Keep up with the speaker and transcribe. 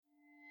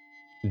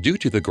Due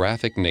to the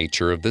graphic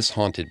nature of this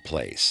haunted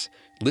place,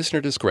 listener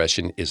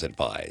discretion is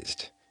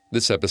advised.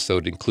 This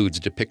episode includes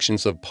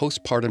depictions of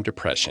postpartum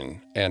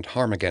depression and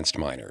harm against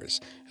minors,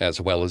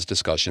 as well as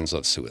discussions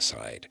of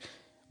suicide.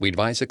 We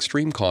advise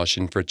extreme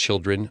caution for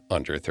children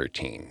under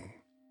 13.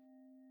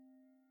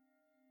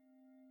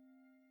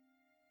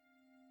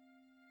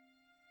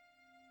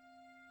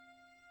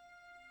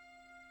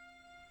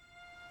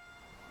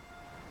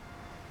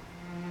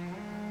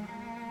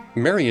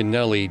 Mary and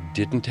Nellie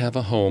didn't have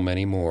a home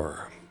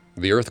anymore.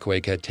 The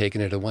earthquake had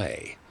taken it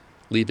away,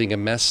 leaving a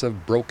mess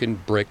of broken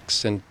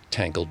bricks and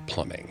tangled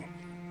plumbing.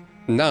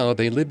 Now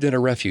they lived in a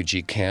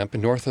refugee camp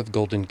north of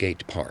Golden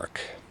Gate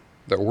Park.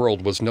 Their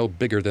world was no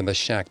bigger than the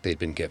shack they'd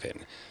been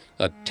given,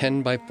 a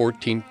 10 by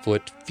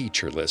 14-foot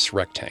featureless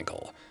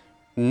rectangle.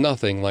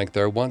 Nothing like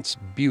their once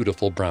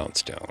beautiful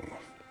brownstone.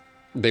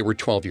 They were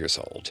 12 years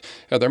old,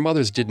 and their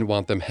mothers didn't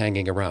want them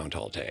hanging around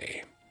all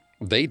day.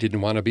 They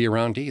didn't want to be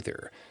around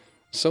either.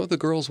 So the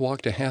girls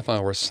walked a half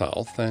hour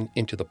south and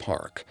into the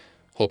park,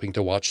 hoping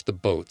to watch the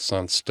boats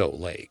on Stow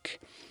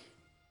Lake.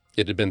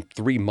 It had been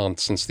 3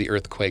 months since the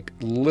earthquake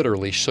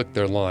literally shook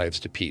their lives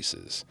to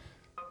pieces.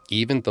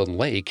 Even the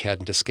lake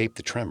hadn't escaped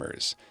the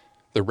tremors.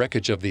 The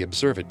wreckage of the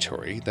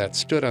observatory that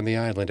stood on the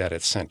island at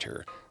its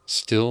center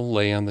still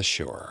lay on the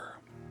shore.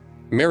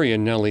 Mary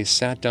and Nellie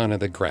sat down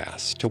in the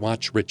grass to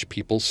watch rich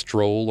people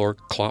stroll or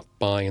clop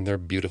by in their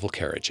beautiful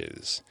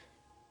carriages.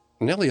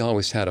 Nellie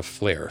always had a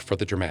flair for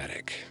the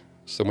dramatic.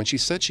 So when she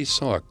said she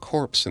saw a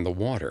corpse in the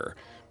water,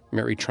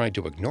 Mary tried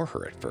to ignore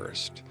her at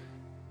first.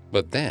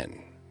 But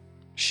then,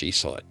 she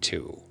saw it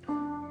too.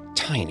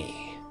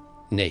 Tiny,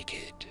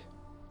 naked,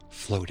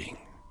 floating,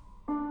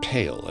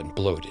 pale and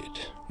bloated,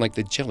 like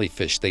the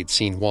jellyfish they'd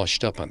seen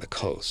washed up on the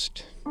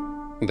coast.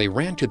 They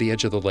ran to the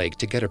edge of the lake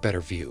to get a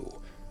better view,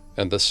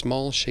 and the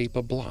small shape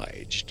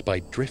obliged by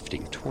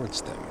drifting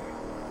towards them.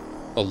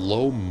 A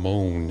low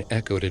moan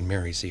echoed in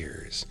Mary's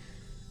ears.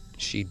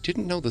 She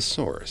didn't know the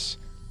source,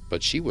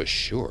 but she was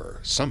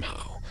sure,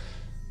 somehow,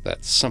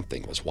 that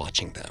something was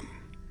watching them,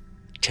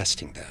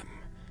 testing them.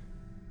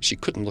 She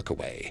couldn't look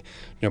away,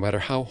 no matter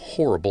how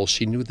horrible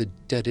she knew the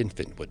dead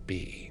infant would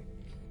be.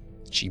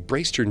 She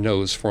braced her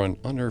nose for an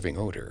unnerving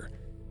odor,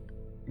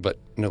 but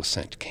no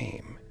scent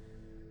came.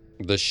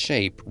 The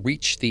shape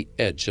reached the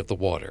edge of the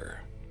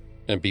water,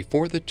 and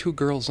before the two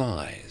girls'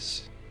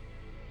 eyes,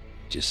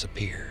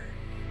 disappeared.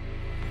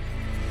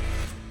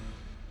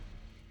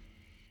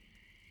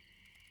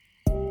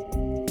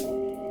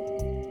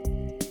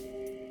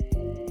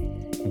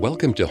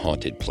 Welcome to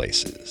Haunted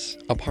Places,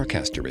 a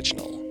Parcast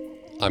original.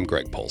 I'm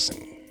Greg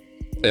Polson.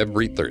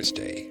 Every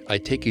Thursday, I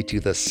take you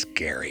to the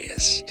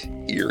scariest,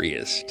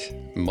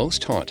 eeriest,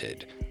 most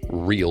haunted,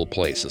 real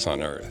places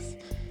on Earth.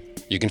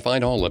 You can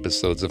find all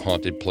episodes of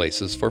Haunted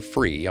Places for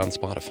free on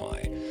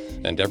Spotify.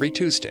 And every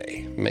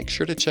Tuesday, make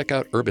sure to check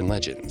out Urban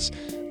Legends.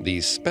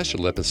 These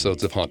special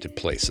episodes of Haunted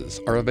Places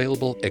are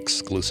available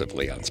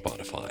exclusively on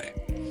Spotify.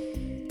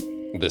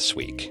 This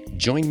week,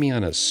 join me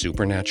on a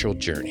supernatural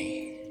journey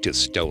to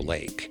Stow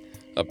Lake,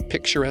 a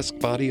picturesque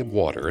body of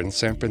water in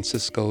San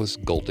Francisco's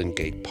Golden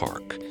Gate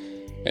Park,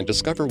 and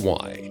discover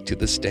why, to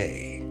this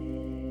day,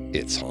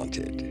 it's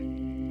haunted.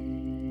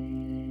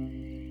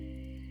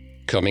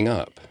 Coming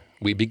up,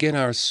 we begin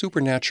our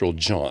supernatural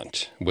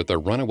jaunt with a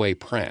runaway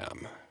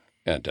pram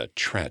and a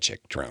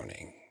tragic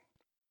drowning.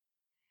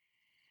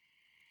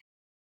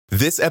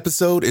 This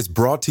episode is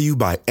brought to you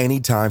by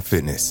Anytime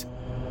Fitness.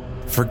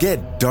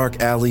 Forget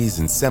dark alleys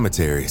and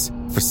cemeteries.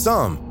 For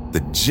some, the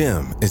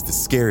gym is the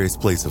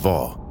scariest place of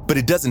all, but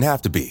it doesn't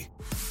have to be.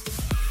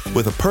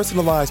 With a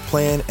personalized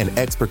plan and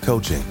expert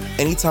coaching,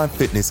 Anytime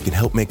Fitness can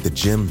help make the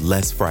gym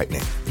less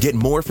frightening. Get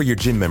more for your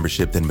gym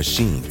membership than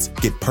machines.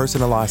 Get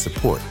personalized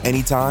support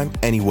anytime,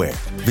 anywhere.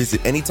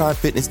 Visit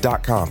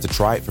AnytimeFitness.com to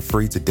try it for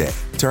free today.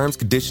 Terms,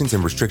 conditions,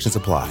 and restrictions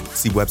apply.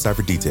 See website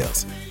for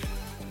details.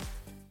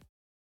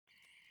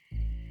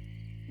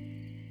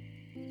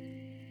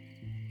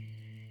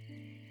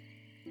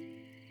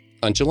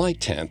 On July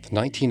 10,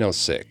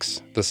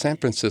 1906, the San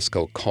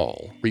Francisco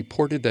Call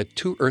reported that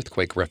 2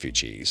 earthquake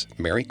refugees,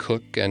 Mary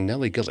Cook and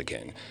Nellie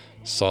Gilligan,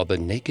 saw the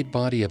naked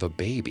body of a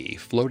baby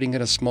floating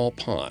in a small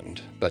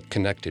pond that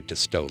connected to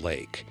Stow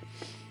Lake.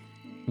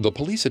 The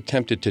police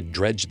attempted to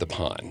dredge the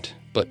pond,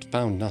 but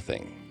found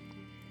nothing.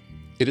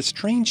 It is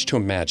strange to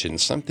imagine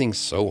something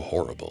so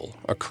horrible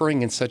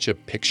occurring in such a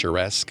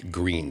picturesque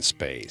green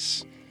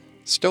space.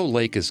 Stow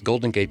Lake is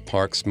Golden Gate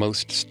Park's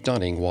most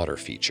stunning water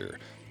feature.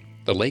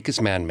 The lake is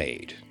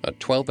man-made, a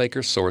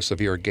 12-acre source of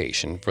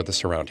irrigation for the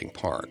surrounding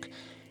park.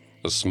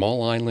 A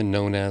small island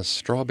known as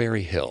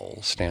Strawberry Hill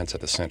stands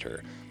at the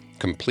center,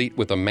 complete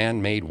with a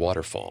man-made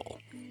waterfall.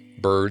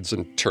 Birds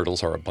and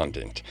turtles are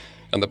abundant,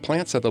 and the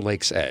plants at the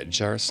lake's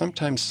edge are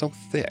sometimes so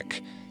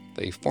thick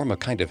they form a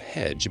kind of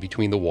hedge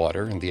between the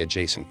water and the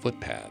adjacent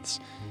footpaths.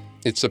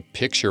 It's a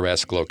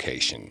picturesque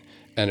location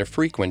and a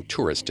frequent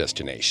tourist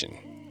destination,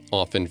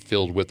 often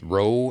filled with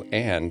row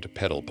and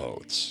pedal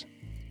boats.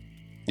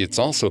 It's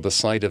also the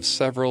site of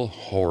several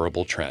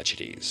horrible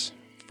tragedies,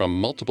 from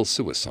multiple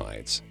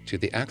suicides to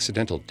the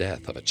accidental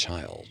death of a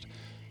child.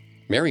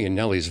 Mary and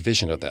Nellie's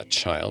vision of that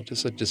child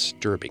is a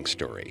disturbing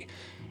story,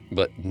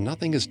 but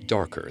nothing is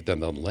darker than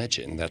the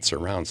legend that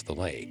surrounds the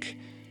lake.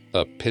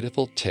 A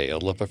pitiful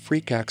tale of a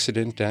freak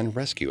accident and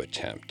rescue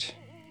attempt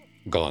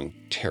gone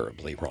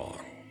terribly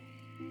wrong.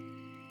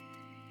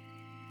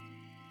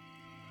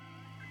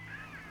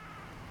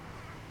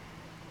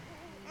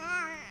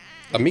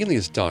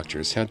 Amelia's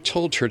doctors had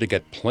told her to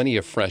get plenty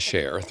of fresh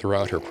air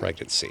throughout her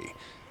pregnancy.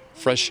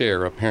 Fresh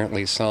air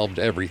apparently solved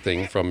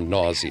everything from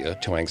nausea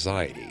to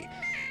anxiety.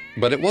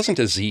 But it wasn't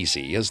as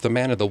easy as the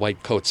man in the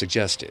white coat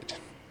suggested.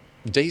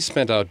 Days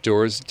spent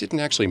outdoors didn't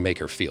actually make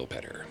her feel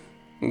better.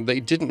 They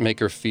didn't make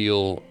her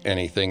feel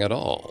anything at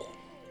all.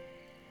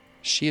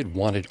 She had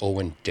wanted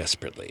Owen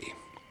desperately.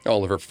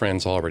 All of her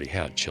friends already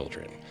had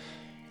children.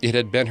 It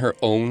had been her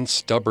own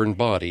stubborn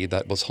body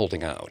that was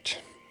holding out.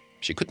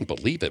 She couldn't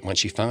believe it when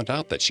she found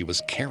out that she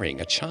was carrying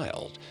a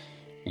child.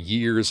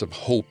 Years of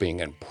hoping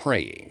and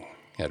praying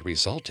had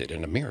resulted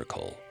in a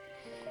miracle.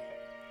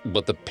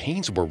 But the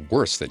pains were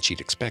worse than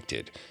she'd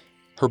expected.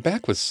 Her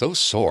back was so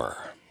sore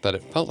that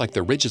it felt like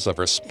the ridges of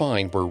her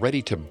spine were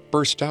ready to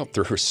burst out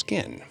through her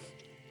skin.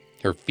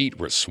 Her feet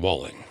were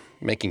swollen,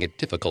 making it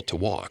difficult to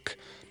walk.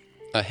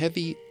 A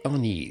heavy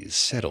unease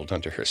settled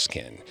under her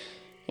skin,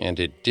 and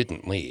it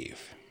didn't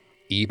leave,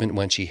 even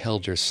when she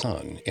held her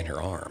son in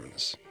her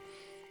arms.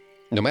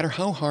 No matter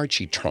how hard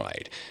she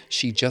tried,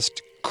 she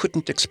just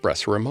couldn't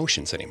express her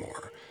emotions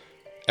anymore.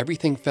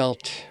 Everything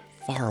felt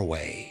far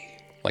away,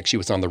 like she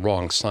was on the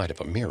wrong side of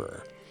a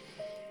mirror.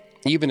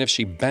 Even if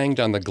she banged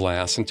on the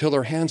glass until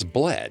her hands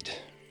bled,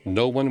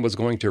 no one was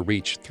going to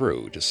reach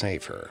through to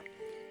save her.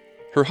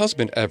 Her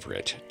husband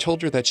Everett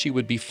told her that she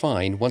would be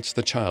fine once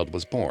the child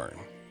was born.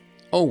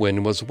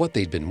 Owen was what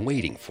they'd been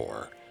waiting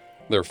for.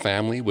 Their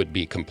family would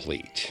be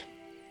complete.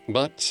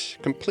 But,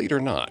 complete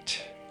or not,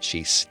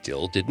 she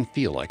still didn't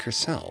feel like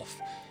herself.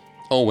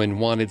 Owen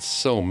wanted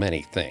so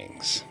many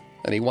things,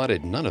 and he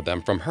wanted none of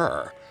them from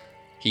her.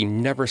 He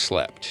never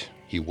slept.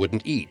 He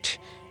wouldn't eat.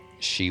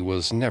 She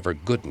was never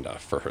good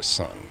enough for her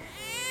son.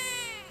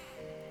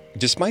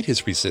 Despite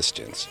his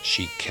resistance,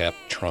 she kept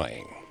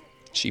trying.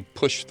 She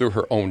pushed through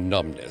her own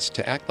numbness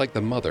to act like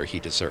the mother he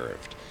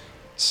deserved.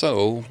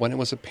 So, when it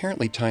was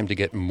apparently time to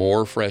get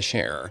more fresh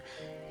air,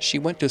 she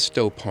went to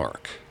Stow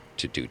Park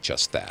to do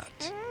just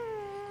that.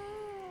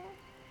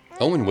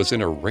 Owen was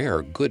in a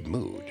rare good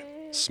mood,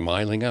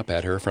 smiling up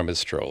at her from his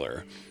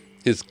stroller.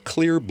 His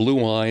clear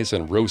blue eyes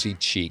and rosy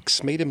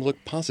cheeks made him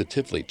look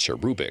positively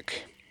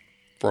cherubic.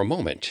 For a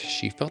moment,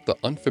 she felt the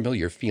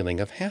unfamiliar feeling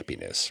of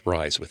happiness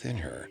rise within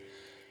her.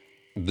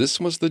 This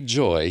was the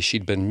joy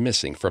she'd been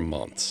missing for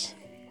months.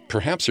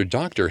 Perhaps her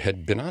doctor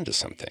had been onto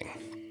something.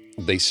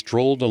 They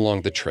strolled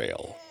along the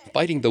trail,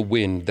 fighting the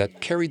wind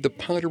that carried the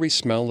powdery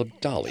smell of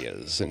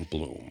dahlias in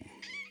bloom.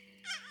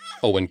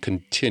 Owen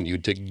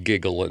continued to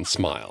giggle and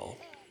smile.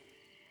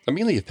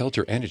 Amelia felt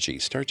her energy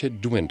start to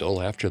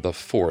dwindle after the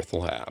fourth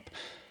lap.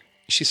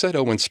 She set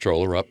Owen's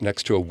stroller up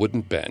next to a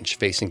wooden bench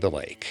facing the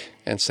lake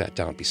and sat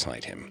down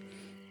beside him.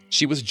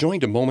 She was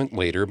joined a moment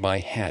later by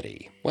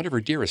Hattie, one of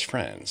her dearest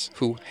friends,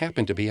 who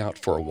happened to be out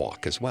for a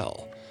walk as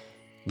well.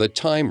 The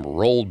time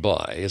rolled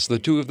by as the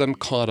two of them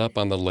caught up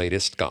on the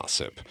latest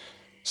gossip.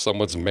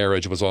 Someone's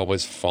marriage was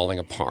always falling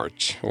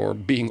apart or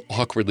being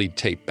awkwardly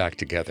taped back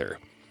together.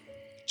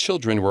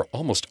 Children were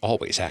almost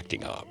always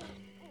acting up.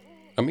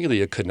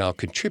 Amelia could now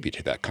contribute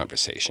to that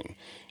conversation,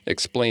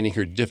 explaining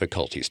her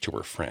difficulties to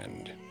her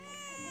friend.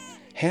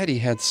 Hattie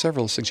had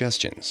several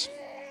suggestions.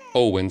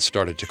 Owen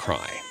started to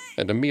cry,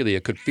 and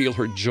Amelia could feel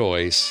her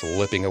joy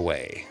slipping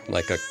away,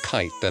 like a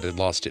kite that had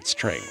lost its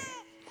string.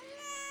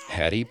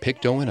 Hattie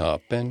picked Owen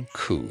up and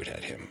cooed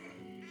at him.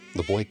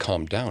 The boy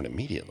calmed down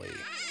immediately.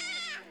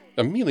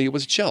 Amelia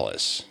was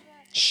jealous.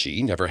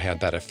 She never had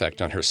that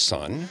effect on her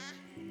son.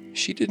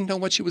 She didn't know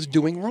what she was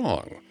doing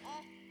wrong.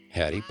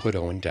 Hattie put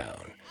Owen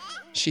down.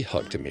 She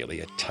hugged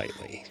Amelia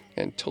tightly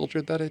and told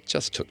her that it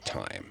just took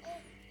time.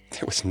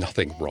 There was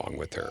nothing wrong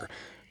with her,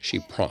 she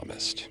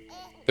promised.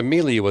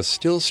 Amelia was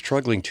still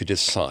struggling to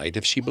decide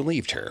if she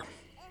believed her,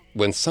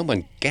 when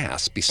someone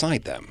gasped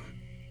beside them.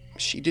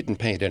 She didn't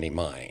pay it any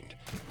mind.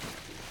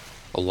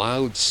 A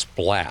loud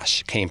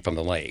splash came from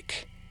the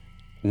lake.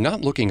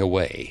 Not looking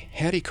away,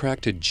 Hattie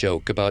cracked a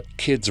joke about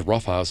kids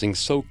roughhousing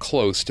so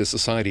close to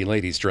society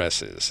ladies'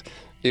 dresses.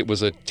 It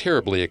was a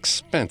terribly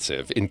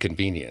expensive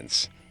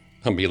inconvenience.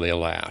 Amelia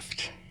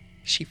laughed.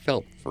 She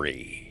felt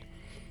free.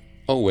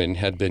 Owen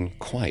had been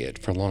quiet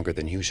for longer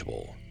than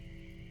usual.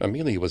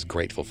 Amelia was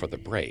grateful for the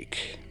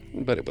break,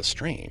 but it was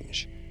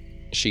strange.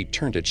 She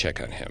turned to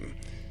check on him.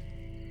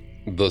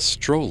 The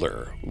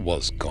stroller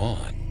was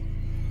gone.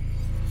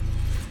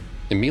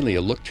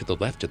 Amelia looked to the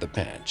left of the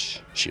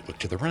bench. She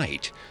looked to the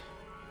right.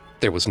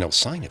 There was no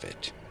sign of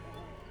it.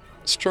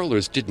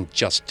 Strollers didn't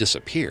just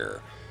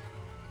disappear.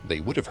 They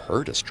would have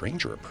heard a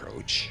stranger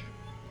approach,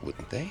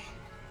 wouldn't they?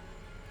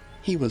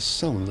 He was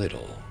so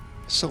little,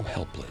 so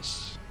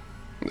helpless.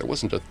 There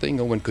wasn't a thing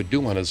Owen could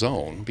do on his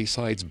own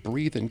besides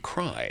breathe and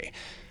cry.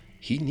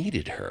 He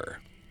needed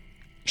her.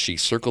 She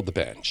circled the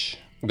bench.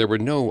 There were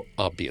no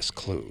obvious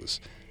clues.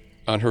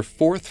 On her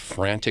fourth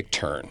frantic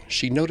turn,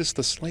 she noticed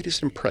the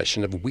slightest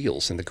impression of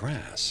wheels in the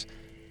grass.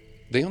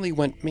 They only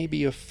went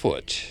maybe a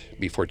foot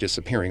before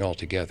disappearing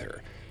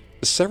altogether.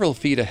 Several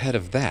feet ahead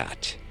of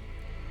that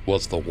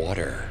was the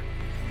water.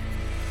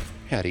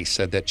 Hattie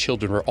said that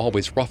children were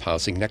always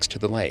roughhousing next to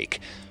the lake.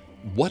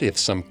 What if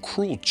some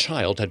cruel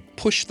child had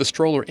pushed the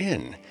stroller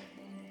in?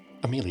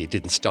 Amelia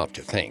didn't stop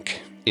to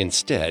think.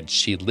 Instead,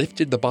 she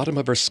lifted the bottom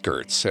of her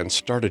skirts and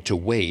started to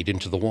wade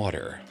into the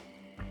water.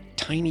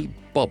 Tiny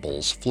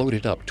bubbles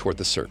floated up toward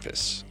the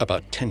surface,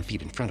 about 10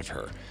 feet in front of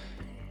her.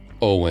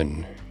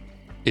 Owen.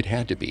 It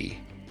had to be.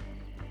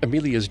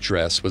 Amelia's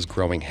dress was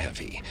growing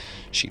heavy.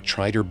 She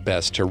tried her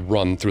best to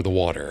run through the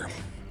water.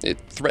 It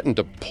threatened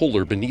to pull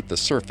her beneath the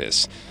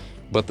surface,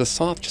 but the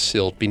soft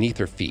silt beneath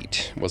her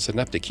feet was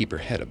enough to keep her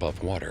head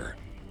above water.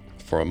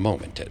 For a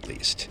moment, at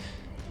least.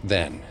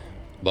 Then,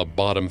 the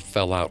bottom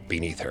fell out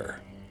beneath her.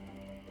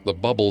 The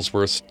bubbles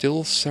were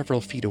still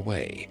several feet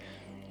away.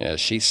 As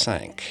she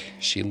sank,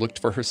 she looked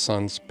for her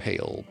son's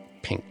pale,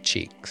 pink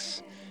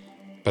cheeks.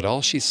 But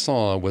all she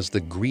saw was the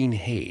green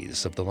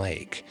haze of the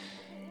lake.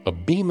 A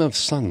beam of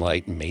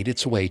sunlight made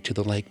its way to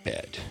the lake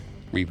bed,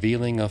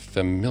 revealing a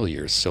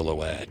familiar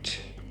silhouette.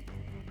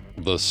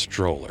 The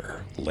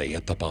stroller lay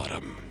at the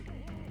bottom.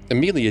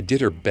 Amelia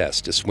did her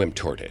best to swim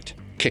toward it,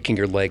 kicking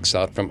her legs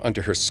out from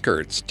under her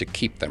skirts to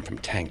keep them from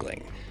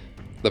tangling.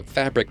 The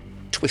fabric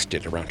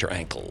twisted around her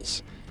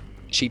ankles.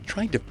 She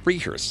tried to free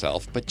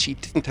herself, but she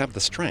didn't have the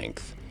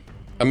strength.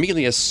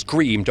 Amelia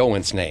screamed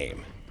Owen's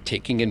name,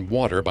 taking in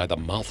water by the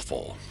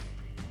mouthful.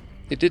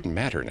 It didn't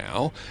matter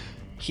now.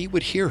 He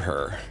would hear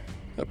her.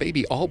 A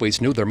baby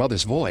always knew their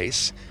mother's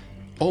voice.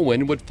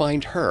 Owen would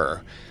find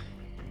her.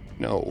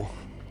 No,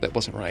 that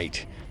wasn't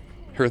right.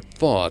 Her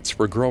thoughts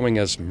were growing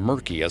as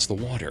murky as the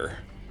water.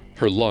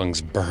 Her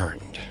lungs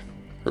burned.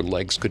 Her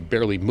legs could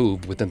barely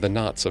move within the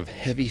knots of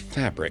heavy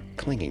fabric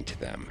clinging to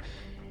them.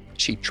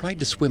 She tried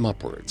to swim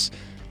upwards.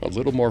 A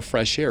little more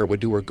fresh air would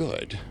do her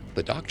good.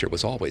 The doctor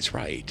was always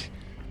right.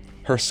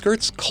 Her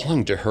skirts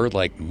clung to her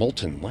like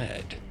molten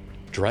lead,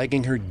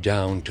 dragging her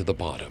down to the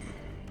bottom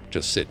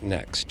to sit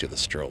next to the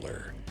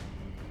stroller.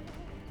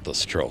 The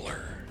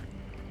stroller.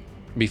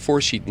 Before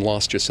she'd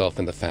lost herself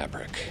in the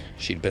fabric,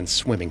 she'd been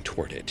swimming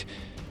toward it.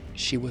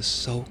 She was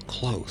so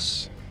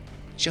close.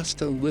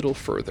 Just a little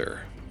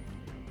further.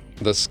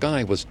 The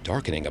sky was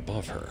darkening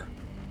above her.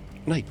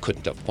 Night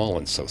couldn't have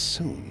fallen so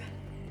soon.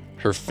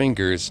 Her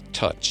fingers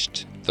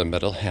touched the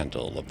metal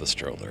handle of the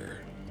stroller.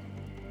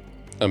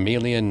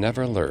 Amelia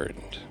never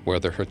learned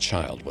whether her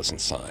child was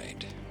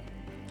inside.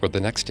 For the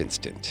next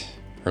instant,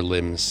 her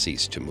limbs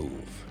ceased to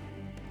move,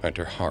 and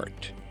her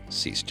heart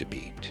ceased to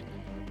beat.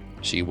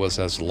 She was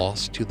as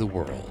lost to the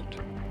world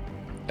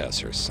as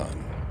her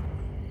son.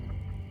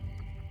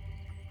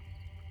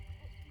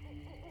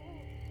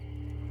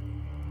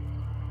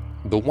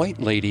 The White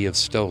Lady of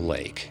Stow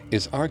Lake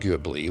is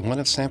arguably one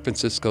of San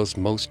Francisco's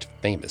most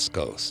famous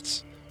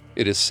ghosts.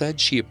 It is said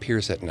she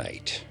appears at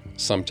night,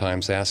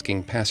 sometimes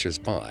asking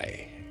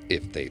passers-by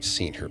if they've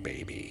seen her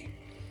baby.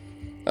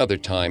 Other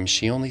times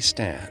she only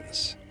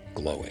stands,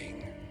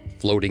 glowing,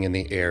 floating in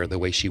the air the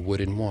way she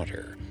would in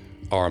water,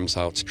 arms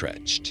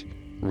outstretched,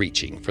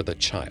 reaching for the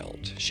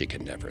child she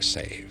can never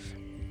save.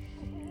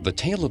 The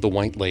tale of the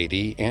White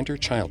Lady and her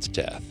child's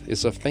death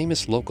is a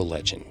famous local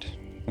legend,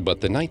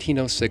 but the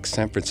 1906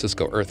 San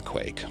Francisco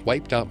earthquake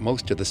wiped out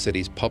most of the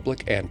city's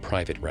public and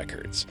private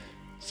records,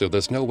 so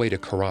there's no way to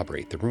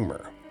corroborate the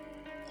rumor.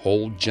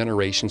 Whole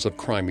generations of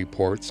crime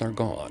reports are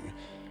gone,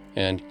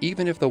 and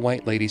even if the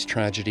White Lady's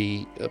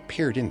tragedy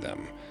appeared in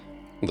them,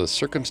 the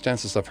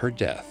circumstances of her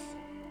death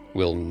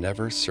will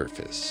never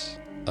surface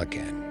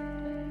again.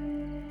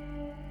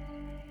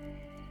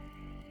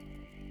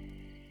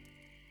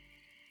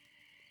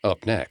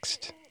 Up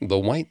next, the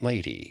White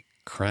Lady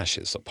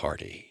crashes a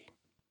party.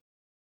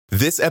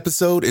 This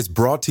episode is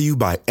brought to you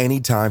by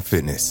Anytime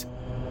Fitness.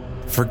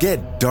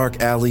 Forget dark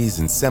alleys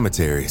and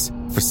cemeteries.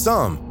 For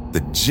some,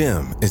 the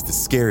gym is the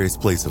scariest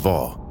place of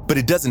all, but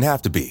it doesn't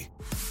have to be.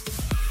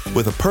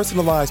 With a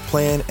personalized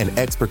plan and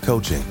expert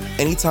coaching,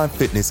 Anytime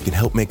Fitness can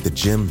help make the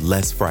gym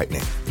less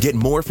frightening. Get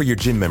more for your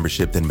gym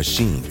membership than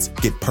machines.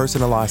 Get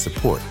personalized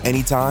support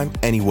anytime,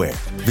 anywhere.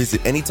 Visit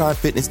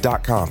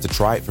AnytimeFitness.com to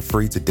try it for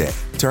free today.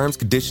 Terms,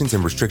 conditions,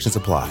 and restrictions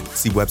apply.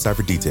 See website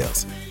for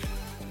details.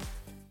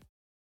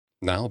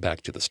 Now back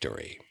to the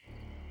story.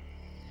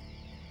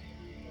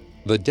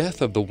 The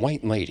death of the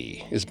White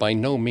Lady is by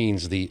no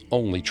means the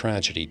only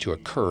tragedy to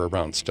occur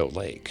around Stow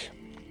Lake.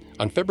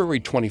 On February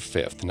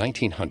 25,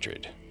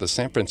 1900, the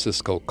San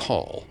Francisco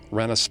Call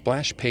ran a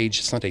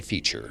splash-page Sunday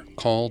feature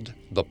called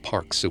The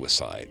Park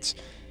Suicides.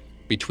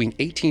 Between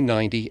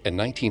 1890 and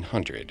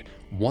 1900,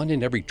 1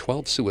 in every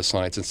 12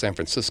 suicides in San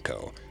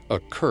Francisco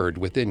occurred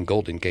within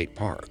Golden Gate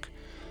Park.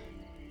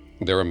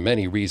 There are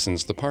many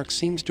reasons the park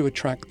seems to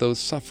attract those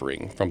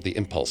suffering from the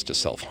impulse to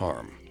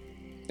self-harm.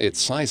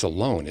 Its size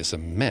alone is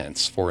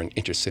immense for an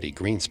intercity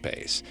green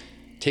space,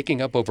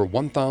 taking up over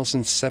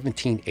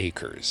 1,017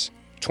 acres,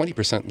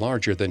 20%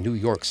 larger than New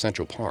York's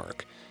Central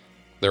Park.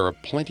 There are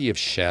plenty of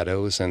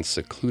shadows and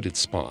secluded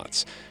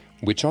spots,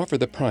 which offer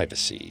the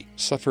privacy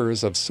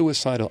sufferers of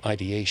suicidal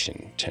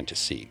ideation tend to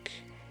seek.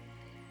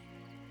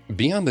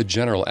 Beyond the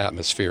general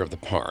atmosphere of the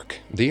park,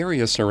 the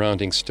area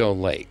surrounding Stow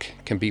Lake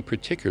can be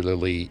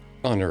particularly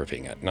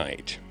unnerving at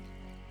night.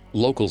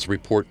 Locals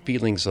report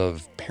feelings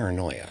of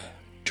paranoia,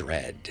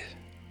 dread,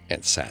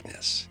 and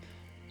sadness.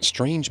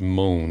 Strange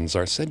moans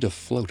are said to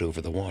float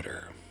over the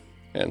water,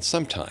 and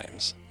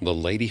sometimes the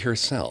lady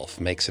herself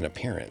makes an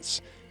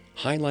appearance,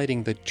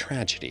 highlighting the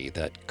tragedy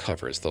that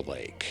covers the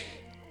lake,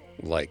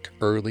 like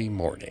early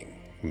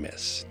morning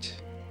mist.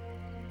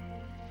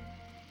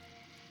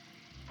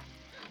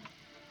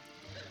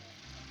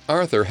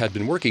 Arthur had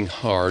been working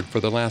hard for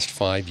the last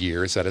 5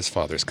 years at his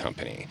father's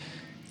company.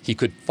 He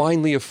could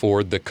finally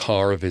afford the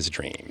car of his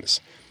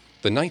dreams.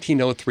 The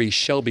 1903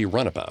 Shelby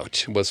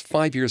Runabout was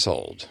 5 years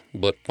old,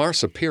 but far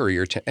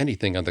superior to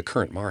anything on the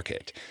current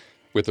market.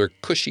 With her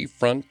cushy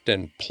front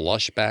and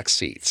plush back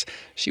seats,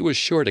 she was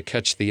sure to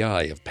catch the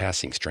eye of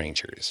passing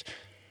strangers.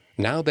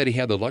 Now that he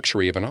had the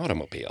luxury of an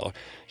automobile,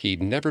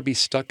 he'd never be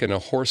stuck in a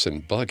horse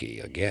and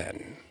buggy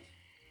again.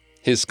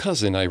 His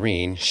cousin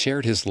Irene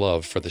shared his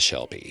love for the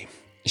Shelby.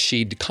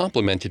 She'd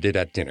complimented it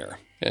at dinner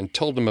and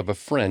told him of a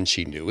friend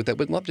she knew that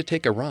would love to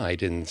take a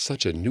ride in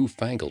such a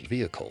newfangled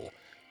vehicle.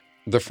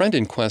 The friend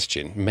in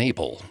question,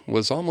 Mabel,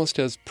 was almost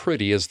as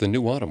pretty as the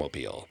new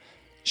automobile.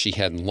 She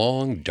had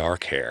long,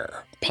 dark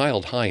hair,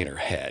 piled high in her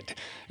head,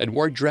 and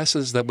wore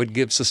dresses that would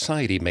give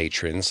society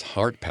matrons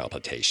heart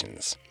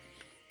palpitations.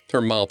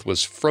 Her mouth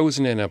was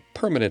frozen in a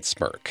permanent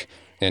smirk,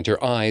 and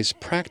her eyes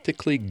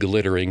practically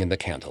glittering in the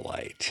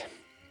candlelight.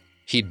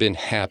 He'd been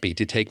happy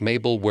to take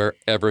Mabel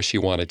wherever she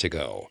wanted to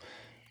go.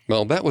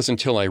 Well, that was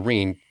until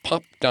Irene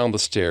popped down the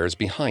stairs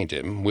behind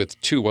him with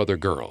 2 other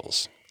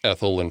girls,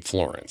 Ethel and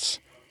Florence.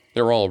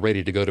 They're all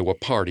ready to go to a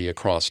party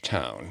across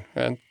town,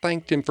 and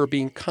thanked him for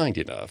being kind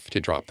enough to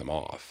drop them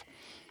off.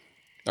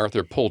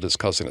 Arthur pulled his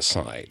cousin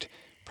aside,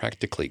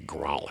 practically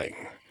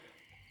growling.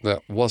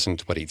 That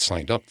wasn't what he'd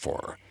signed up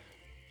for.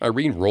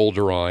 Irene rolled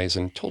her eyes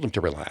and told him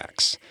to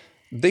relax.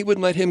 They would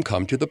let him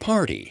come to the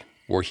party,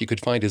 where he could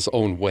find his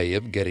own way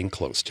of getting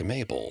close to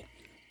Mabel.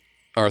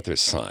 Arthur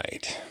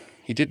sighed.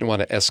 He didn't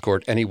want to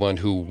escort anyone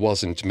who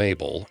wasn't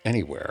Mabel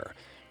anywhere,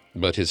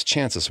 but his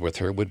chances with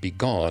her would be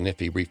gone if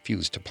he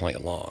refused to play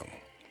along.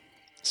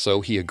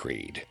 So he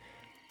agreed.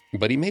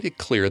 But he made it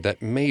clear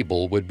that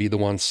Mabel would be the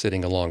one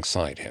sitting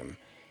alongside him.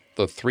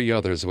 The 3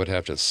 others would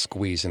have to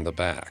squeeze in the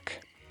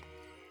back.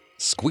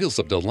 Squeals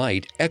of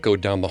delight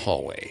echoed down the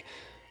hallway.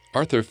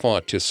 Arthur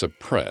fought to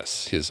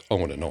suppress his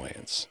own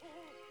annoyance.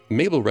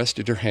 Mabel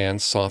rested her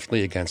hand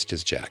softly against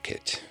his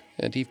jacket,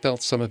 and he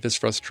felt some of his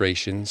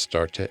frustration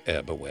start to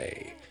ebb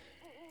away.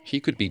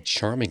 He could be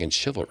charming and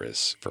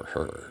chivalrous for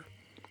her.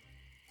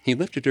 He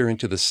lifted her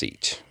into the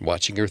seat,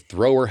 watching her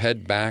throw her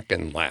head back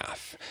and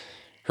laugh.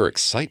 Her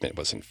excitement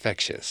was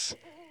infectious.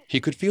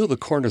 He could feel the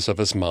corners of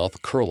his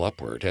mouth curl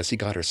upward as he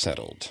got her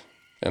settled,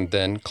 and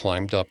then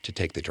climbed up to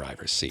take the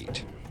driver's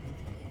seat.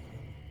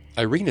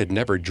 Irene had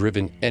never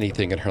driven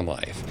anything in her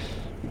life,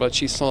 but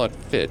she saw it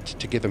fit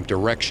to give him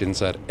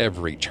directions at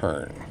every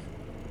turn.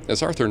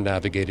 As Arthur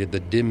navigated the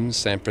dim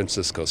San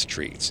Francisco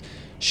streets,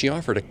 she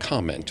offered a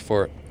comment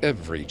for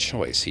every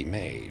choice he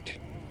made.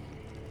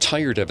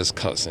 Tired of his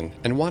cousin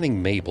and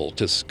wanting Mabel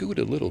to scoot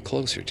a little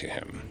closer to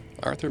him,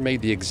 Arthur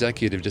made the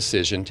executive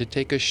decision to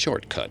take a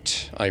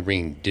shortcut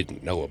Irene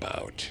didn't know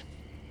about.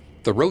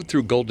 The road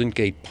through Golden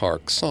Gate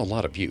Park saw a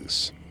lot of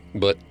use,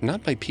 but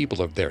not by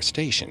people of their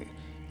station.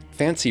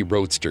 Fancy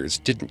roadsters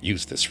didn't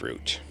use this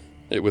route.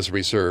 It was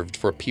reserved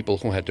for people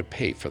who had to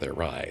pay for their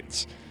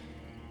rides.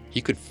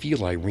 He could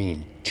feel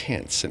Irene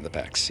tense in the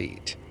back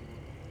seat.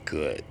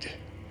 Good.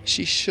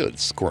 She should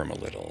squirm a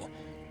little.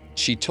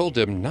 She told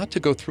him not to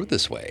go through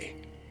this way.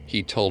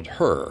 He told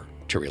her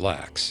to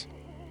relax.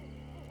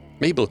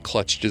 Mabel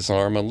clutched his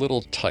arm a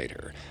little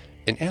tighter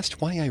and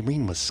asked why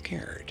Irene was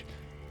scared.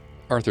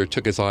 Arthur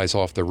took his eyes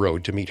off the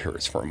road to meet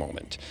hers for a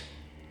moment.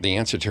 The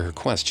answer to her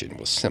question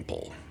was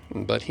simple,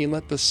 but he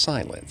let the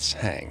silence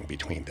hang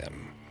between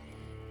them.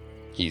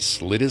 He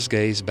slid his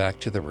gaze back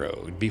to the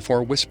road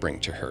before whispering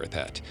to her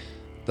that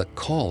the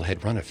Call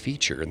had run a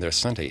feature in their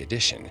Sunday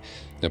edition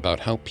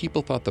about how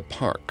people thought the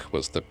park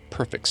was the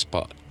perfect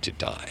spot to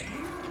die.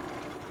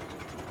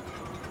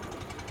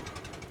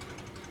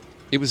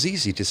 It was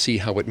easy to see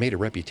how it made a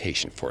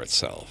reputation for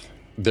itself.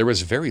 There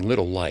was very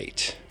little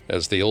light,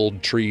 as the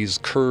old trees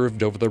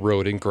curved over the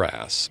road in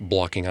grass,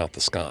 blocking out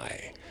the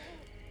sky.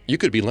 You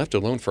could be left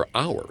alone for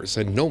hours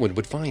and no one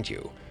would find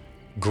you.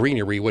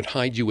 Greenery would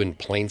hide you in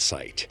plain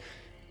sight.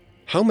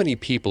 How many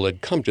people had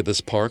come to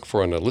this park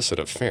for an illicit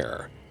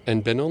affair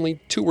and been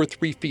only 2 or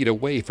 3 feet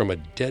away from a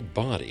dead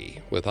body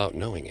without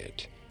knowing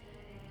it?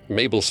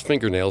 Mabel's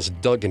fingernails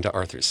dug into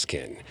Arthur's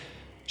skin.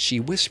 She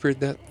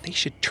whispered that they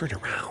should turn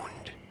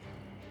around.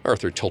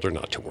 Arthur told her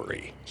not to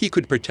worry. He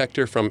could protect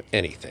her from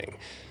anything.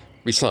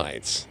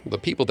 Besides, the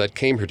people that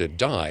came here to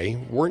die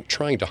weren't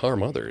trying to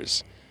harm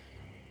others.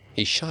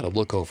 He shot a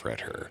look over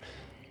at her.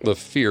 The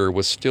fear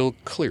was still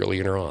clearly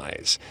in her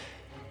eyes.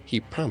 He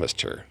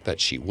promised her that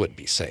she would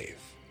be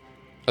safe.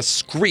 A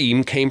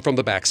scream came from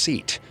the back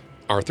seat.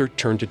 Arthur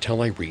turned to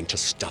tell Irene to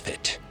stuff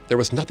it. There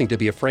was nothing to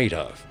be afraid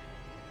of.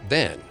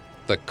 Then,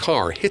 the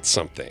car hit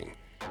something.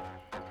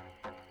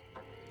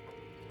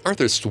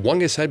 Arthur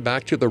swung his head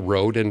back to the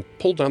road and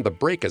pulled on the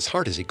brake as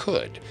hard as he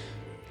could.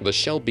 The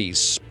Shelby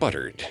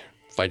sputtered,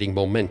 fighting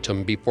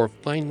momentum before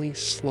finally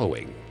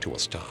slowing to a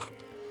stop.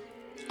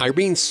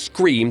 Irene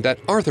screamed that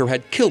Arthur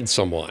had killed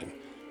someone.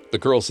 The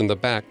girls in the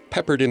back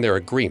peppered in their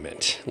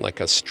agreement, like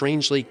a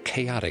strangely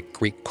chaotic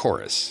Greek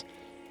chorus.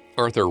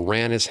 Arthur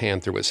ran his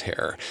hand through his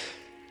hair.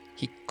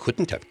 He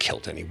couldn't have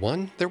killed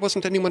anyone. There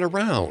wasn't anyone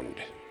around.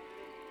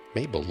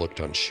 Mabel looked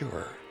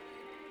unsure.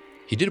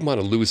 He didn't want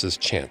to lose his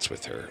chance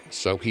with her,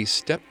 so he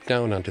stepped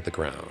down onto the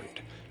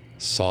ground.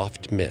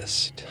 Soft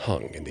mist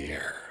hung in the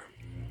air.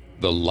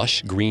 The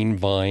lush green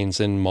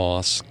vines and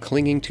moss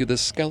clinging to the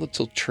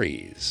skeletal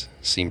trees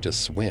seemed to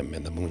swim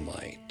in the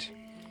moonlight.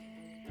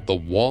 The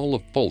wall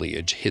of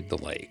foliage hid the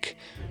lake,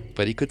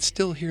 but he could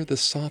still hear the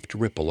soft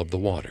ripple of the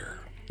water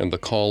and the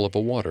call of a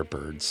water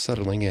bird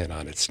settling in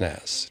on its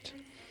nest.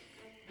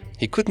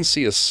 He couldn't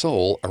see a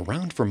soul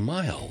around for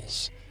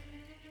miles.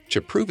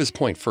 To prove his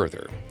point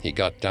further, he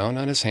got down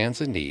on his hands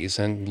and knees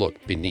and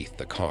looked beneath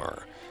the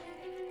car.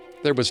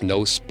 There was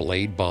no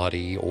splayed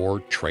body or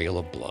trail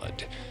of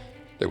blood.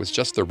 There was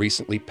just the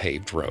recently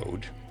paved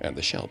road and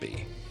the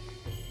Shelby.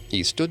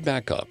 He stood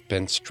back up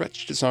and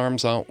stretched his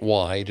arms out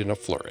wide in a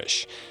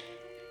flourish.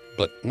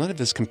 But none of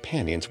his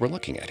companions were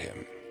looking at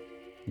him.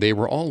 They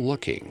were all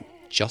looking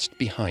just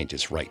behind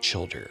his right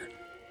shoulder.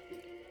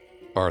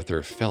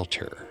 Arthur felt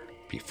her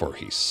before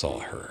he saw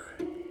her.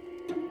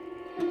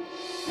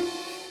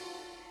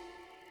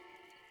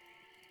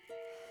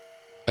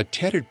 A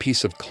tattered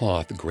piece of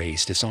cloth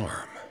grazed his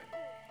arm,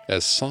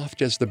 as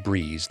soft as the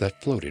breeze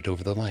that floated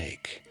over the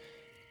lake.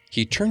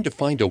 He turned to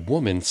find a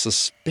woman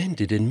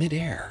suspended in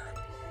midair.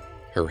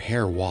 Her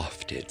hair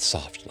wafted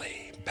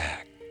softly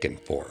back and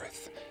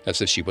forth,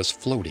 as if she was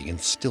floating in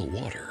still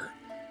water.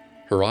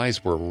 Her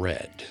eyes were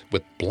red,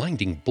 with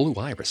blinding blue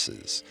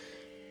irises.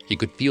 He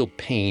could feel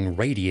pain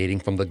radiating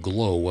from the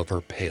glow of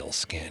her pale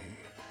skin.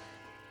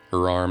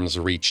 Her arms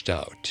reached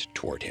out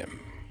toward him.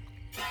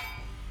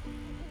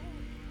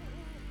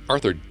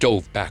 Arthur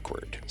dove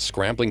backward,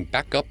 scrambling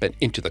back up and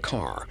into the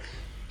car.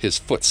 His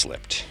foot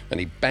slipped, and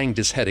he banged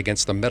his head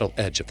against the metal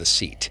edge of the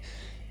seat.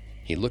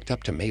 He looked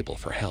up to Mabel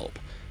for help,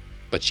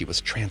 but she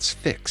was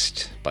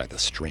transfixed by the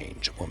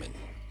strange woman.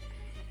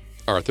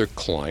 Arthur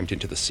climbed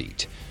into the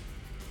seat.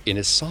 In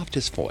his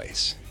softest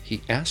voice,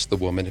 he asked the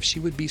woman if she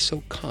would be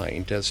so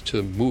kind as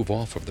to move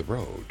off of the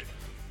road.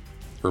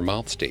 Her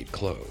mouth stayed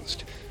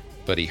closed,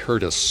 but he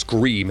heard a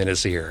scream in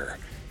his ear.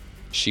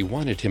 She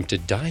wanted him to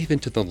dive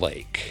into the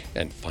lake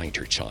and find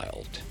her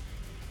child.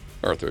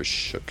 Arthur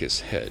shook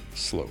his head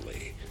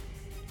slowly.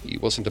 He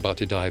wasn't about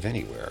to dive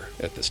anywhere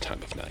at this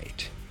time of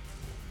night.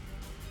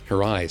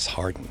 Her eyes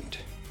hardened.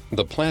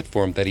 The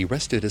platform that he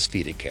rested his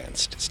feet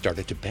against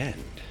started to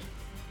bend.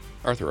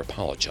 Arthur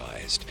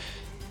apologized.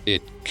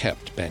 It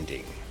kept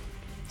bending.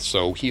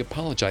 So he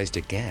apologized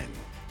again.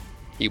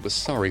 He was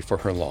sorry for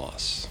her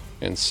loss,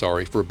 and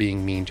sorry for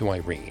being mean to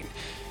Irene,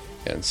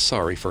 and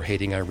sorry for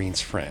hating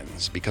Irene's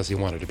friends because he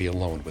wanted to be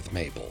alone with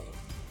Mabel.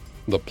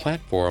 The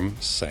platform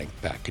sank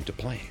back into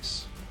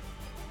place.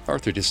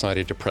 Arthur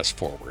decided to press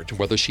forward,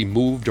 whether she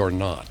moved or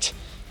not.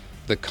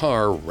 The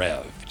car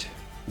revved.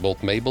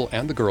 Both Mabel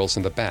and the girls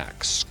in the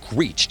back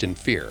screeched in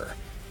fear.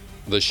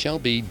 The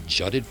Shelby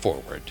jutted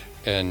forward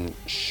and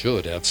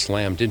should have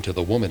slammed into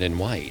the woman in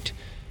white,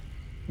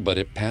 but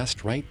it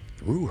passed right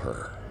through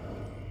her,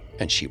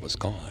 and she was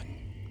gone.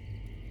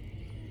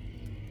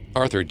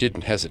 Arthur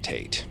didn't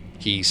hesitate.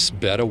 He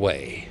sped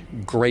away,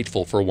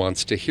 grateful for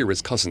once to hear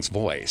his cousin's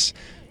voice.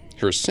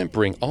 Her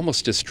simpering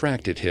almost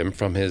distracted him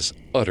from his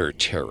utter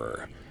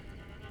terror.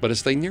 But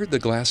as they neared the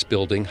glass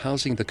building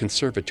housing the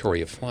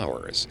Conservatory of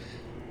Flowers,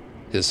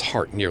 his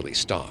heart nearly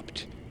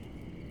stopped.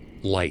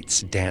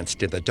 Lights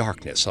danced in the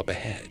darkness up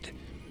ahead.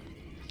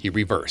 He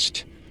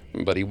reversed,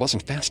 but he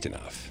wasn't fast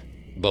enough.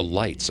 The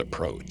lights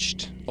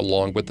approached,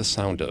 along with the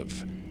sound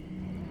of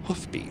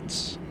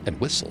hoofbeats and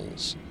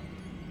whistles.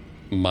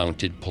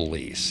 Mounted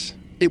police.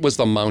 It was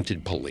the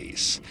mounted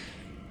police.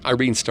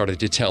 Irene started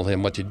to tell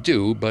him what to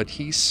do, but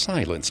he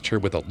silenced her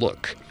with a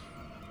look.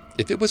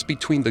 If it was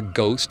between the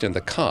ghost and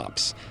the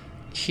cops,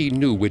 he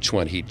knew which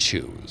one he'd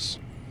choose.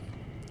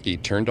 He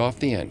turned off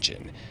the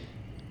engine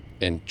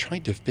and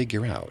tried to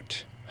figure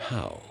out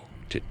how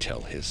to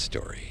tell his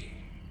story.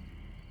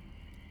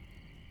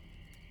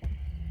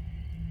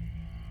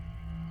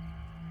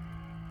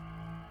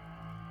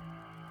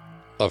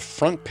 A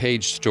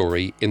front-page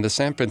story in the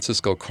San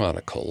Francisco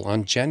Chronicle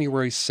on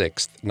January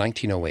 6,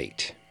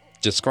 1908,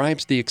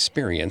 describes the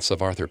experience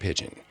of Arthur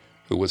Pigeon,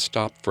 who was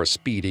stopped for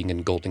speeding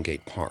in Golden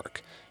Gate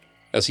Park.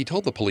 As he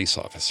told the police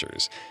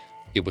officers,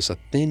 it was a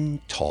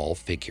thin, tall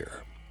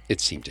figure. It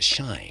seemed to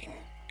shine.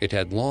 It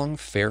had long,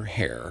 fair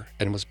hair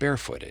and was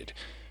barefooted.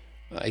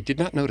 I did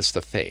not notice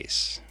the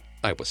face.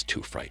 I was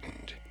too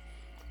frightened.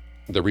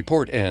 The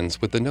report ends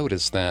with the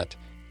notice that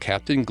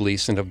Captain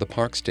Gleason of the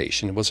Park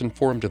Station was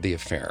informed of the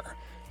affair.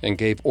 and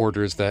gave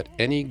orders that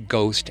any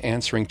ghost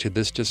answering to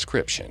this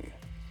description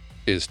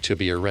is to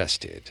be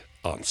arrested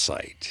on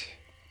sight.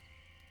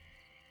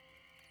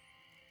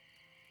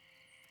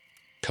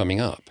 Coming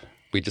up,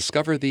 we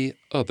discover the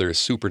other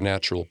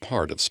supernatural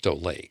part of Stow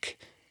Lake,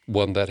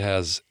 one that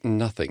has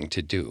nothing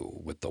to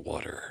do with the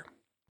water.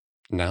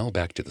 Now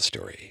back to the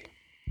story.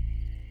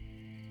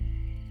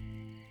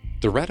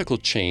 The radical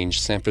change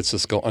San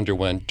Francisco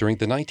underwent during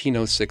the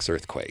 1906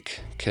 earthquake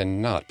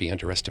cannot be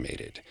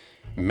underestimated.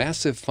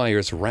 Massive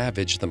fires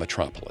ravaged the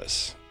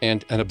metropolis,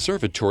 and an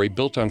observatory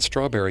built on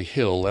Strawberry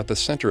Hill at the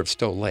center of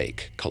Stow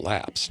Lake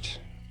collapsed,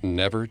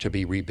 never to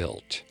be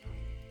rebuilt.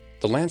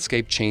 The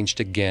landscape changed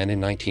again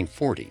in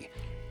 1940,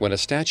 when a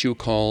statue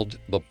called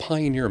the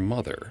Pioneer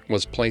Mother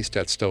was placed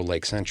at Stow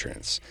Lake's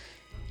entrance.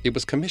 It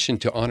was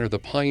commissioned to honor the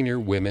pioneer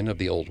women of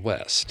the Old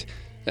West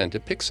and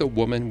depicts a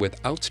woman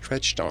with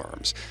outstretched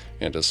arms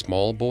and a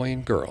small boy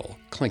and girl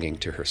clinging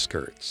to her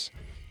skirts.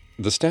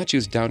 The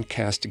statue's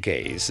downcast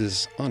gaze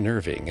is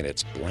unnerving in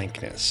its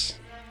blankness,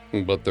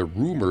 but the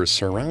rumors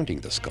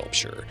surrounding the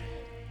sculpture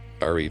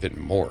are even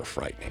more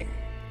frightening.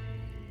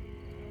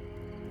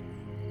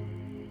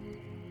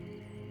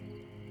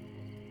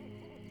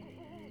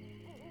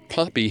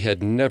 Poppy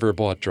had never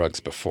bought drugs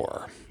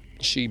before.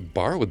 She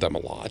borrowed them a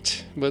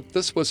lot, but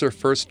this was her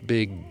first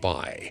big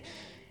buy.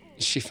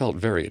 She felt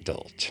very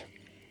adult.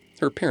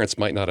 Her parents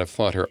might not have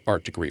thought her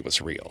art degree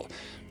was real,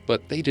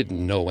 but they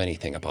didn't know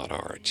anything about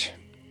art.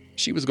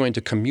 She was going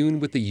to commune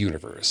with the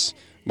universe,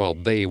 while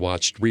they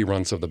watched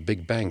reruns of The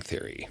Big Bang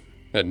Theory,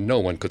 and no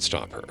one could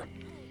stop her.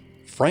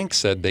 Frank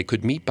said they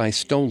could meet by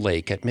Stow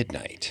Lake at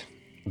midnight.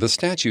 The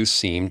statue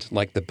seemed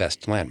like the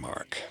best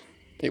landmark.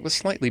 It was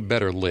slightly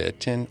better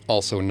lit and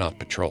also not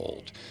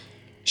patrolled.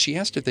 She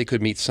asked if they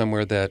could meet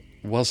somewhere that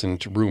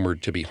wasn't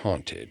rumored to be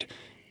haunted,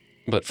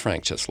 but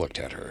Frank just looked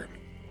at her.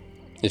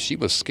 If she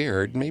was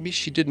scared, maybe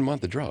she didn't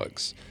want the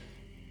drugs.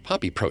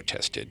 Poppy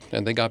protested,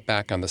 and they got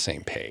back on the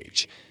same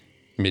page.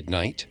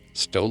 Midnight,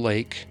 Stow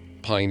Lake,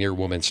 Pioneer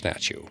Woman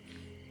statue.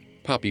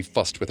 Poppy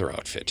fussed with her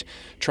outfit,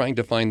 trying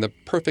to find the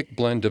perfect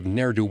blend of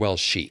ne'er-do-well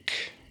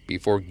chic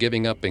before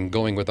giving up and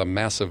going with a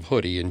massive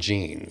hoodie and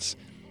jeans.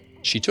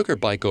 She took her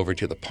bike over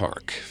to the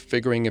park,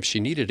 figuring if she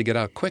needed to get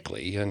out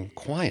quickly and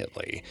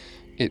quietly,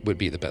 it would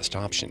be the best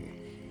option.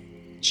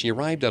 She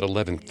arrived at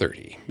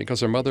 11:30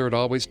 because her mother had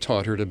always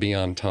taught her to be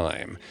on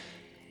time.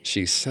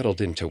 She settled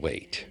in to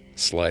wait,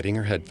 sliding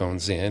her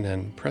headphones in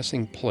and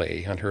pressing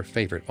play on her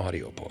favorite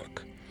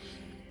audiobook.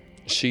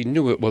 She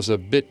knew it was a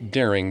bit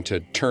daring to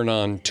turn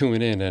on,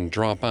 tune in, and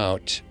drop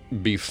out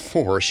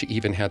before she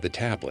even had the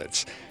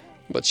tablets,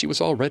 but she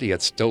was already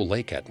at Stow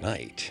Lake at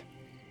night.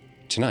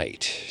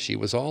 Tonight, she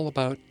was all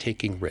about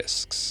taking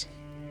risks.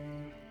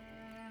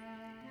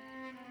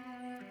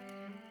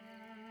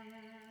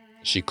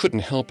 She couldn't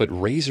help but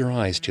raise her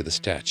eyes to the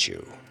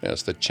statue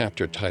as the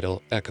chapter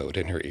title echoed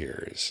in her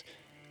ears.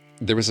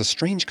 There was a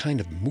strange kind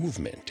of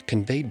movement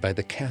conveyed by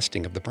the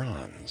casting of the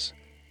bronze,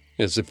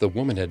 as if the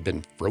woman had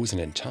been frozen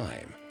in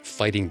time,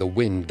 fighting the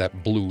wind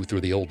that blew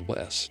through the Old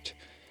West.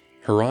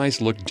 Her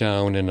eyes looked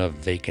down in a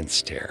vacant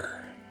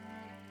stare.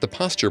 The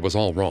posture was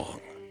all wrong.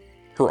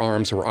 Her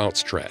arms were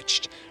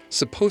outstretched,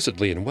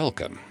 supposedly in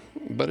welcome,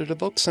 but it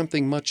evoked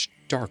something much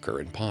darker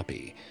in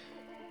Poppy.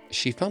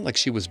 She felt like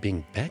she was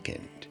being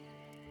beckoned.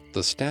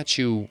 The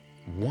statue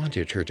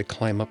wanted her to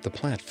climb up the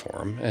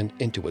platform and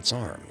into its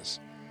arms.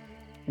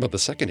 But the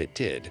second it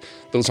did,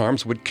 those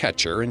arms would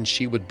catch her and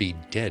she would be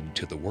dead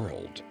to the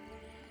world.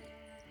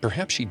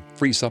 Perhaps she'd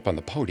freeze up on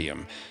the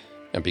podium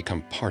and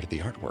become part of the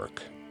artwork,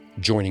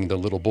 joining the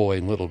little boy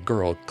and little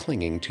girl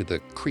clinging to the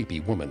creepy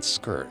woman's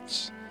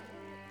skirts.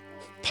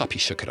 Poppy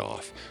shook it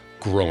off,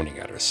 groaning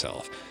at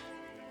herself.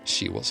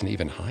 She wasn't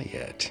even high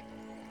yet.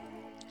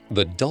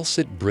 The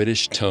dulcet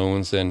British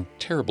tones and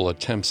terrible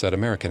attempts at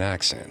American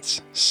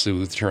accents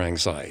soothed her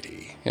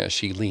anxiety as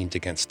she leaned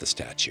against the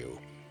statue.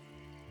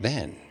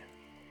 Then,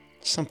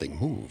 something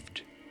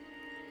moved.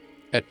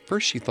 At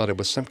first she thought it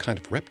was some kind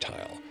of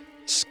reptile,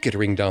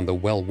 skittering down the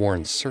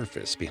well-worn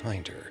surface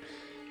behind her.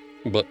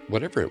 But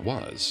whatever it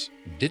was,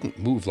 didn't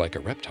move like a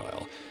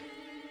reptile.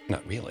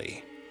 Not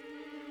really.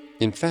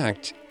 In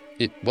fact,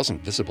 it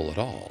wasn't visible at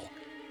all.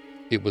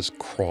 It was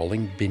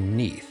crawling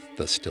beneath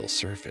the still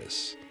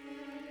surface.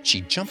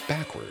 She jumped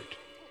backward.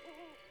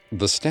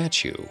 The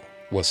statue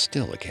was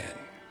still again.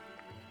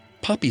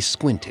 Poppy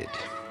squinted.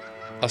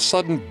 A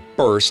sudden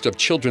burst of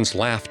children's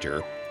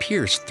laughter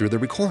pierced through the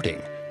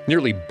recording,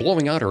 nearly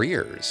blowing out her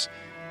ears.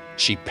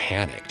 She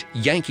panicked,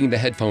 yanking the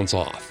headphones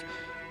off.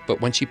 But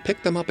when she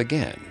picked them up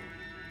again,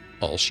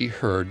 all she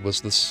heard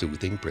was the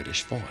soothing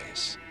British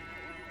voice.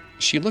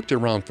 She looked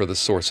around for the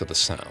source of the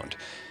sound,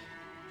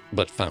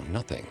 but found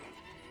nothing.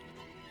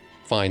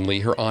 Finally,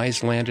 her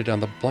eyes landed on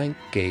the blank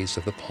gaze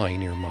of the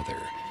Pioneer Mother.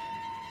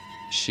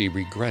 She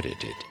regretted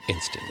it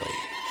instantly.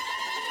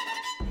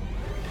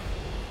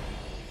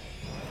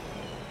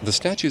 The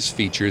statue's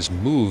features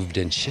moved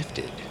and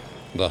shifted,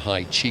 the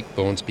high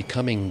cheekbones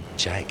becoming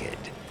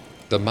jagged,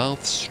 the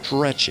mouth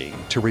stretching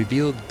to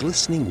reveal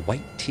glistening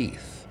white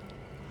teeth.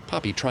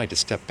 Poppy tried to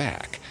step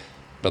back,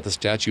 but the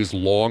statue's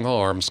long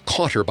arms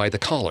caught her by the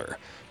collar.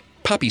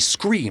 Poppy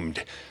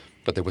screamed,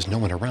 but there was no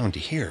one around to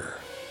hear.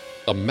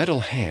 A metal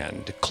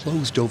hand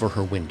closed over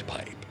her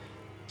windpipe,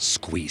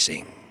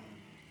 squeezing.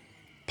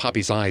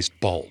 Poppy's eyes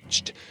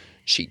bulged.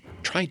 She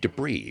tried to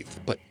breathe,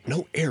 but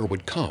no air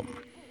would come.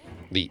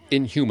 The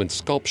inhuman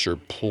sculpture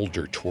pulled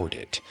her toward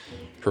it.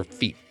 Her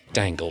feet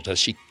dangled as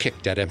she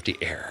kicked at empty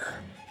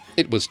air.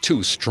 It was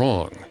too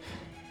strong.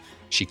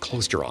 She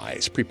closed her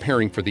eyes,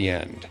 preparing for the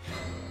end.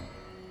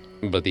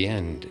 But the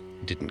end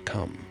didn't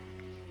come.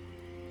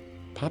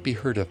 Poppy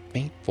heard a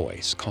faint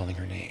voice calling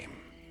her name.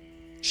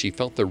 She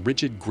felt the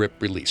rigid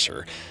grip release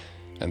her,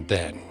 and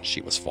then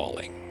she was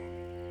falling.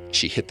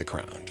 She hit the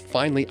ground,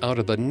 finally out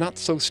of the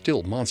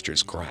not-so-still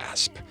monster's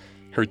grasp.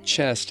 Her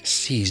chest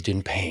seized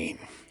in pain,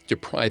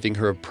 depriving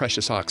her of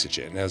precious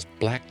oxygen as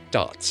black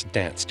dots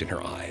danced in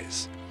her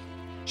eyes.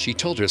 She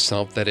told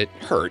herself that it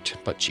hurt,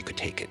 but she could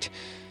take it.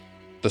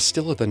 The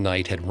still of the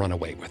night had run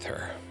away with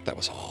her, that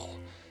was all.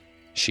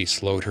 She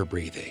slowed her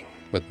breathing,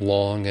 with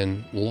long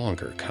and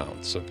longer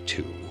counts of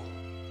 2,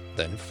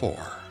 then 4,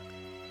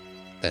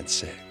 then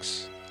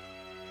 6.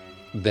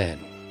 Then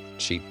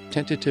she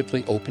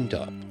tentatively opened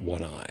up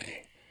one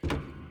eye.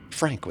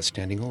 Frank was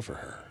standing over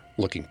her,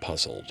 looking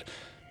puzzled.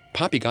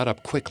 Poppy got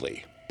up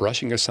quickly,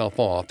 brushing herself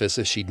off as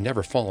if she'd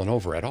never fallen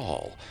over at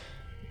all.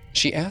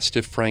 She asked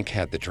if Frank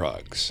had the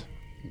drugs.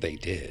 They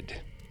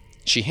did.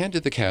 She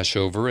handed the cash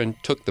over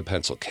and took the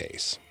pencil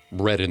case,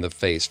 red in the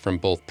face from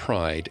both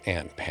pride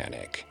and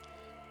panic.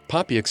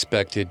 Poppy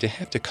expected to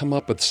have to come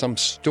up with some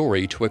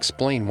story to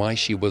explain why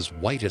she was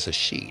white as a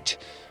sheet,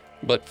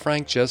 but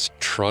Frank just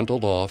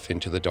trundled off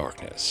into the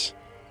darkness.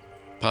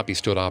 Poppy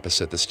stood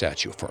opposite the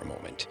statue for a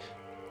moment,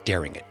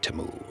 daring it to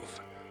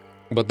move.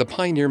 But the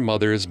pioneer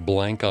mother's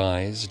blank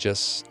eyes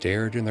just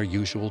stared in their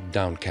usual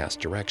downcast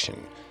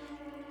direction.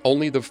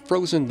 Only the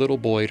frozen little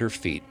boy at her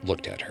feet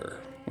looked at her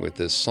with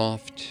his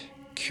soft,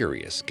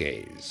 curious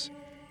gaze.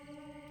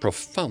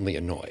 Profoundly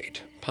annoyed,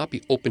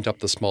 Poppy opened up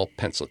the small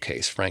pencil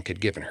case Frank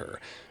had given her,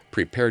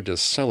 prepared to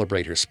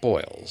celebrate her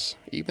spoils,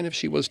 even if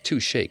she was too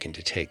shaken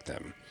to take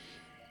them.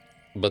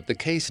 But the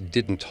case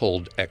didn't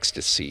hold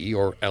ecstasy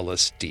or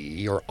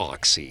LSD or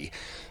Oxy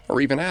or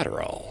even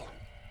Adderall.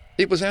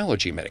 It was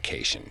allergy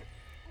medication.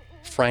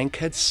 Frank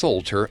had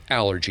sold her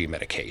allergy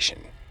medication.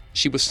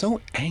 She was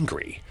so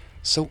angry,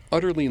 so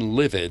utterly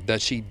livid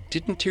that she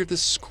didn't hear the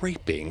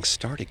scraping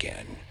start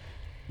again,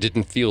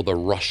 didn't feel the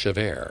rush of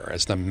air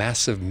as the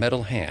massive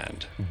metal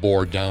hand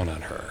bore down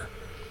on her.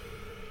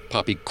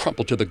 Poppy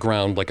crumpled to the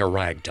ground like a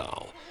rag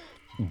doll.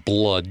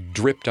 Blood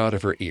dripped out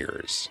of her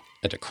ears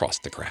and across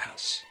the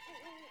grass.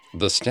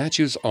 The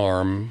statue's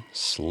arm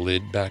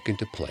slid back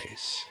into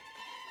place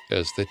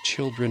as the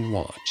children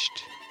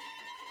watched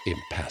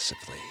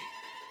impassively.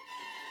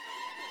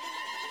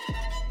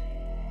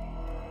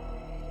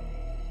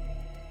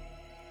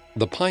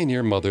 The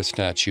Pioneer Mother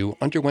statue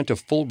underwent a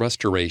full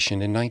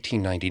restoration in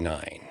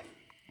 1999.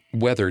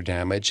 Weather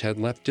damage had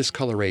left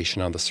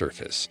discoloration on the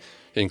surface,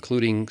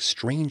 including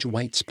strange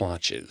white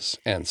splotches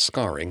and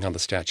scarring on the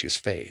statue's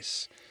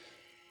face.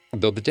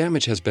 Though the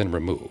damage has been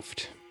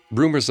removed,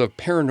 rumors of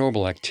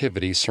paranormal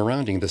activity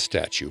surrounding the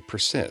statue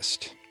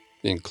persist,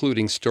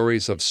 including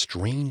stories of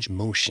strange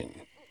motion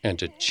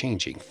and a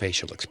changing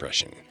facial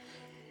expression.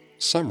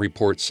 Some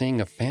report seeing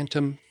a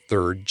phantom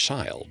third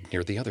child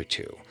near the other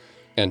two,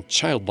 and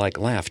childlike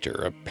laughter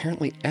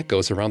apparently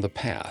echoes around the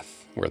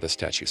path where the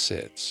statue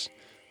sits.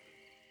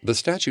 The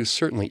statue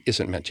certainly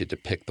isn't meant to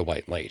depict the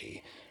White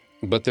Lady,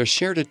 but their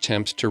shared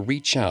attempts to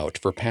reach out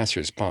for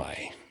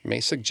passers-by may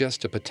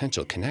suggest a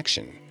potential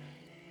connection,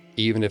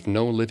 even if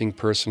no living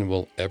person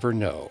will ever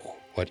know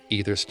what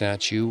either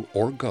statue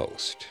or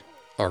ghost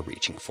are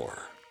reaching for.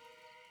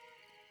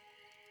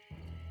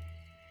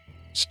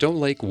 Stow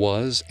Lake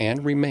was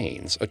and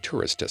remains a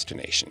tourist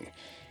destination.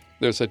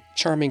 There's a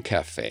charming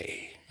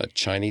cafe, a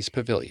Chinese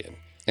pavilion,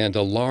 and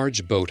a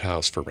large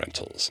boathouse for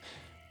rentals.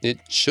 It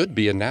should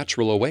be a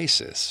natural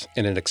oasis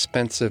in an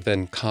expensive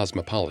and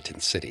cosmopolitan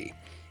city.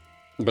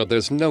 But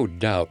there's no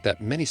doubt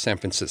that many San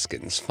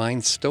Franciscans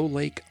find Stow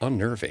Lake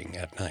unnerving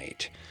at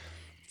night.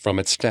 From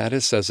its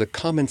status as a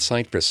common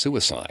site for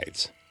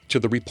suicides to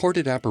the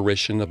reported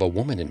apparition of a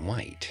woman in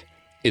white,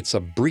 it's a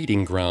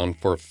breeding ground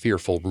for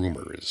fearful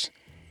rumors.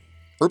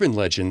 Urban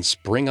legends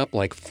spring up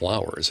like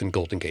flowers in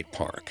Golden Gate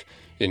Park,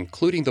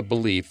 including the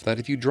belief that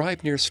if you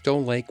drive near Stow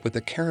Lake with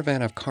a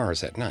caravan of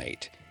cars at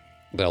night,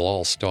 they'll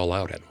all stall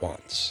out at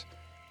once.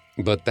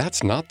 But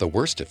that's not the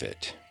worst of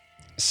it.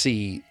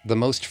 See, the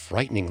most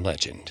frightening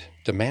legend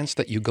demands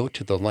that you go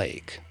to the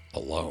lake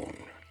alone.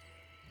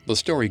 The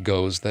story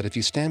goes that if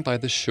you stand by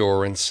the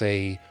shore and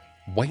say,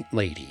 white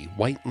lady,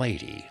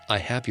 I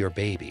have your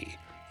baby,"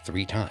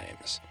 3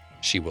 times,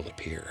 she will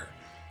appear.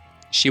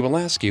 She will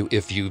ask you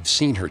if you've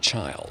seen her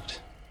child,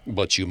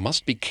 but you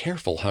must be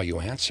careful how you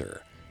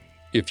answer.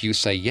 If you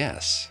say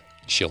yes,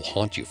 she'll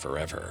haunt you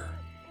forever.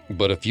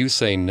 But if you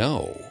say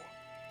no,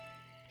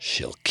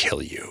 she'll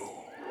kill you.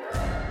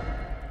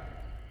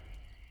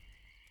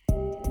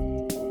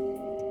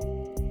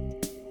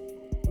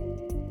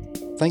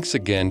 Thanks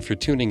again for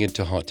tuning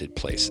into Haunted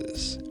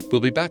Places.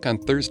 We'll be back on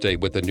Thursday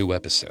with a new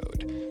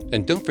episode.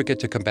 And don't forget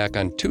to come back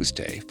on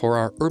Tuesday for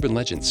our Urban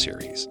Legends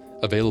series,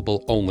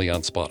 available only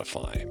on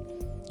Spotify.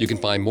 You can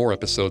find more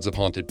episodes of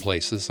Haunted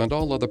Places and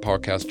all other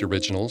Parcast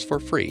originals for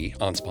free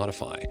on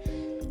Spotify.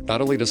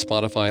 Not only does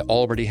Spotify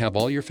already have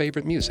all your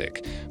favorite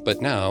music,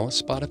 but now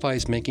Spotify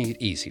is making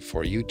it easy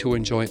for you to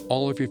enjoy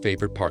all of your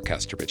favorite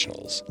Parcast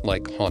originals,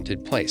 like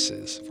Haunted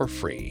Places, for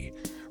free,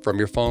 from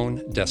your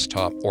phone,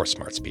 desktop, or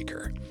smart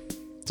speaker.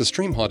 To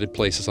stream Haunted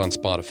Places on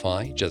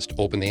Spotify, just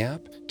open the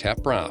app, tap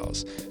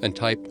Browse, and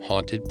type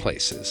Haunted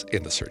Places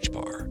in the search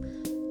bar.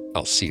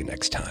 I'll see you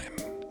next time.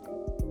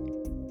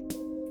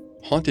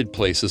 Haunted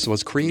Places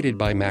was created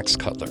by Max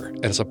Cutler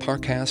and is a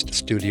Parcast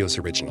Studios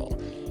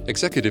original.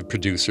 Executive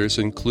producers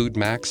include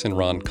Max and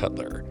Ron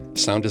Cutler.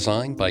 Sound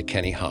design by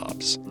Kenny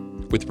Hobbs.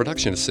 With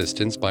production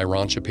assistance by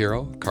Ron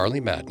Shapiro, Carly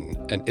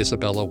Madden, and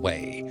Isabella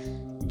Way.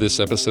 This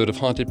episode of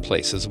Haunted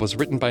Places was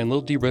written by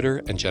Lil D.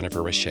 Ritter and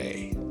Jennifer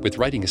Richey, with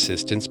writing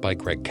assistance by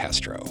Greg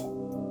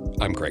Castro.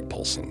 I'm Greg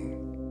Polson.